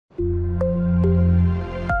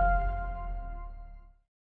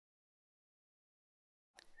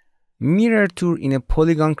Mirror tool in a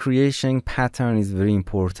polygon creation pattern is very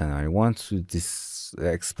important. I want to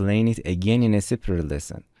explain it again in a separate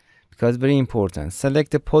lesson because very important. Select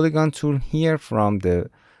the polygon tool here from the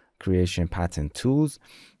creation pattern tools.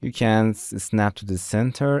 You can snap to the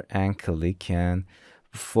center and click, and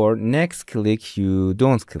for next click you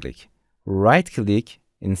don't click. Right click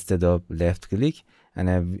instead of left click, and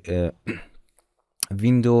a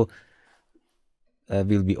window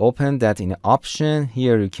will be open that in option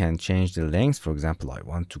here you can change the length. For example, I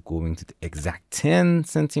want to go into the exact 10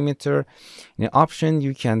 centimeter. In the option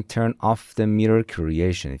you can turn off the mirror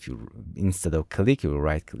creation. If you instead of click you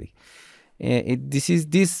right click.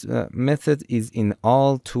 This method is in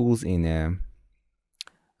all tools in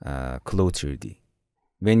clo3D.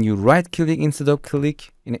 When you right click instead of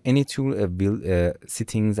click in any tool,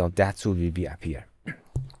 settings of that tool will be appear.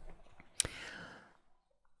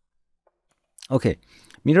 Okay,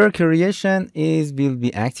 mirror creation will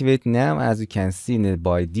be activated now. As you can see,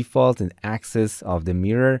 by default, the axis of the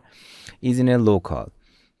mirror is in a local.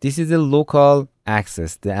 This is a local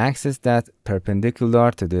axis, the axis that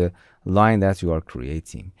perpendicular to the line that you are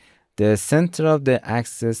creating. The center of the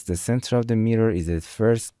axis, the center of the mirror is the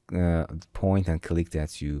first point and click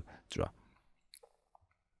that you draw.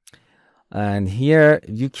 And here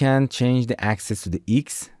you can change the axis to the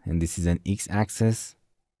X, and this is an X axis.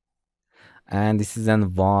 And this is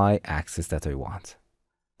an Y axis that I want.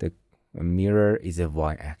 The mirror is a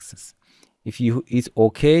Y axis. If it's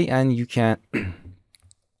okay, and you can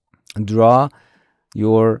draw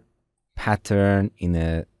your pattern in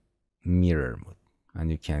a mirror mode,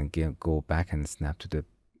 and you can go back and snap to the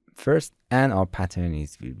first, and our pattern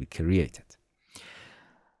will be created.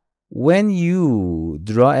 When you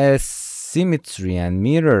draw a symmetry and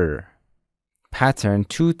mirror pattern,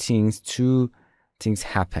 two things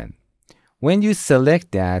happen. When you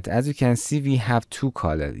select that, as you can see, we have two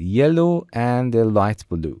colors, yellow and the light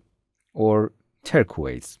blue, or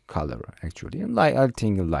turquoise color actually. I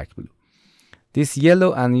think light blue. This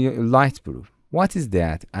yellow and light blue. What is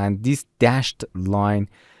that? And this dashed line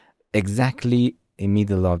exactly in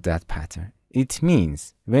middle of that pattern. It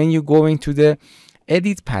means when you go into the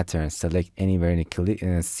edit pattern, select anywhere in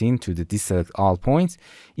the scene to the deselect all points.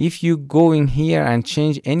 If you go in here and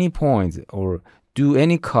change any point or do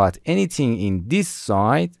any cut, anything in this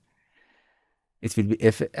side, it will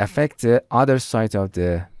affect the other side of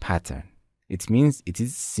the pattern. It means it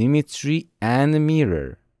is symmetry and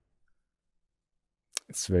mirror.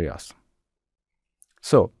 It's very awesome.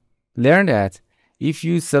 So learn that if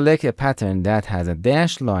you select a pattern that has a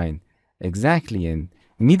dashed line exactly in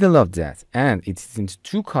middle of that, and it is in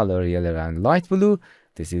two color, yellow and light blue,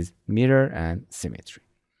 this is mirror and symmetry.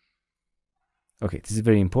 Okay, this is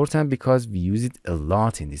very important because we use it a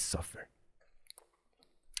lot in this software.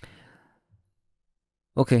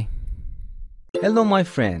 Okay. Hello, my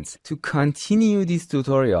friends. To continue these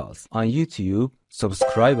tutorials on YouTube,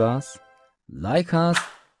 subscribe us, like us,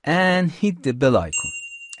 and hit the bell icon.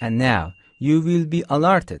 And now you will be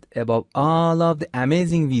alerted about all of the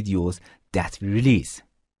amazing videos that we release.